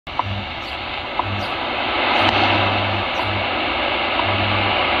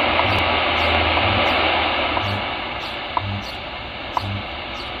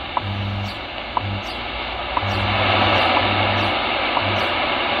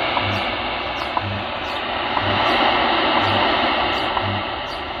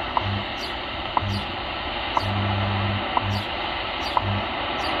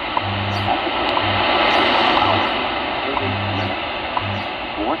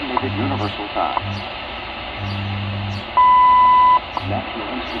Coordinated Universal Time. National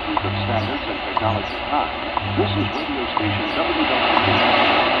Institute of Standards and Technology Time. This is radio station WWV,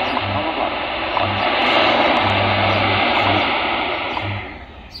 Colorado.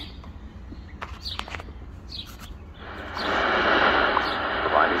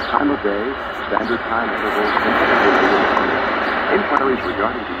 Providing time of day, standard time intervals, and inquiries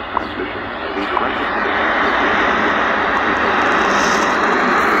regarding these transmissions may be directed to the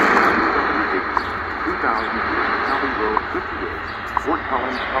 2000 County Road 58, Fort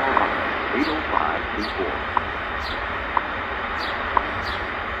Collins, Colorado, 80524.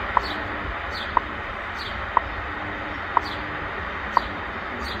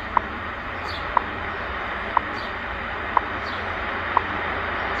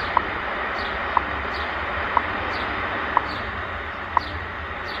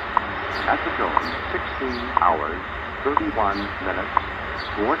 At the zone, 16 hours, 31 minutes,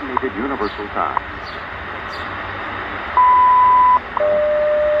 Coordinated Universal Time.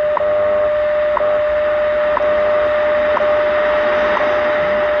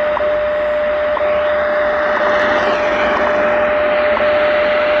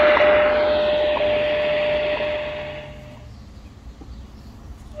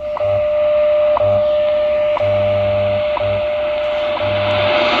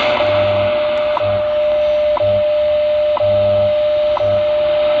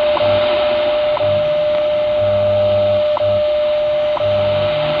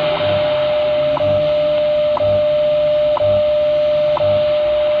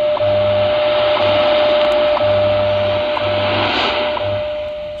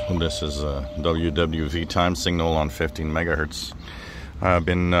 This is a WWV time signal on 15 megahertz. I've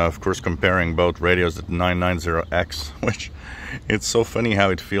been, of course, comparing both radios at 990X, which it's so funny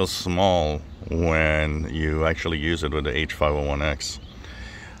how it feels small when you actually use it with the H-501X.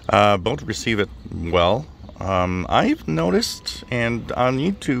 Both receive it well. I've noticed, and I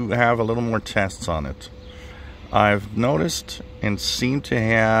need to have a little more tests on it. I've noticed and seem to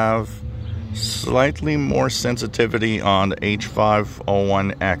have slightly more sensitivity on the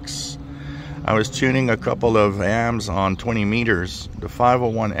H-501X. I was tuning a couple of AMs on 20 meters. The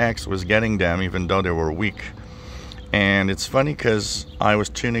 501X was getting them even though they were weak. And it's funny because I was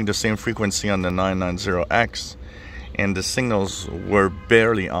tuning the same frequency on the 990X and the signals were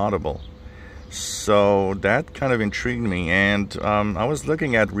barely audible. So that kind of intrigued me, and I was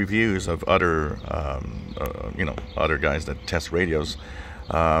looking at reviews of other, other guys that test radios.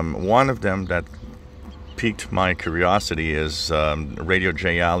 One of them that piqued my curiosity is Radio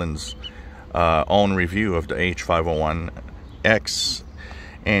J. Allen's own review of the H-501X,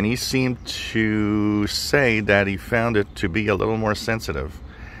 and he seemed to say that he found it to be a little more sensitive.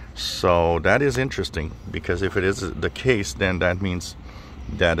 So that is interesting, because if it is the case, then that means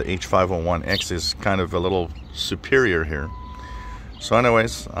that the H-501X is kind of a little superior here. So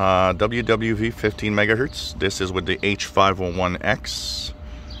anyways, WWV 15 megahertz. This is with the H-501X.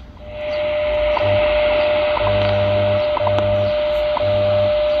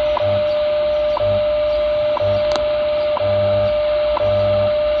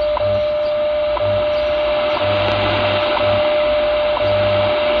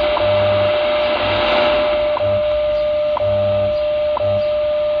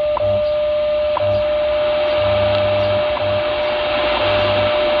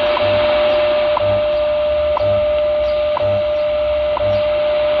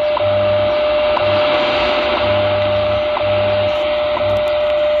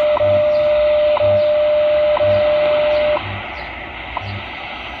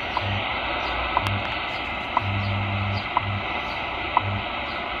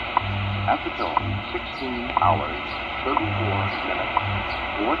 At the zone, 16 hours, 34 minutes,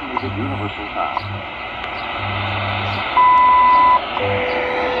 Coordinated Universal Time.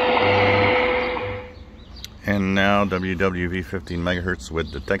 And now WWV 15 megahertz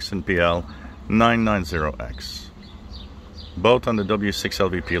with the Tecsun PL-990x. Both on the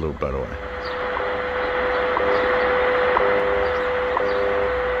W6LVP loop, by the way.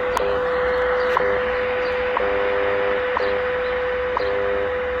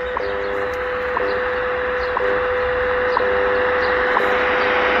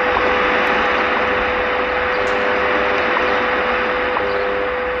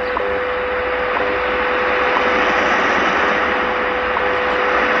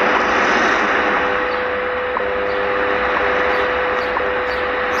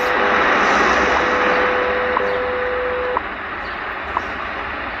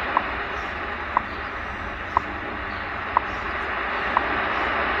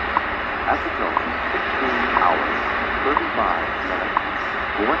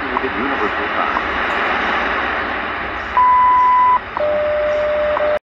 Coordinated Universal Time.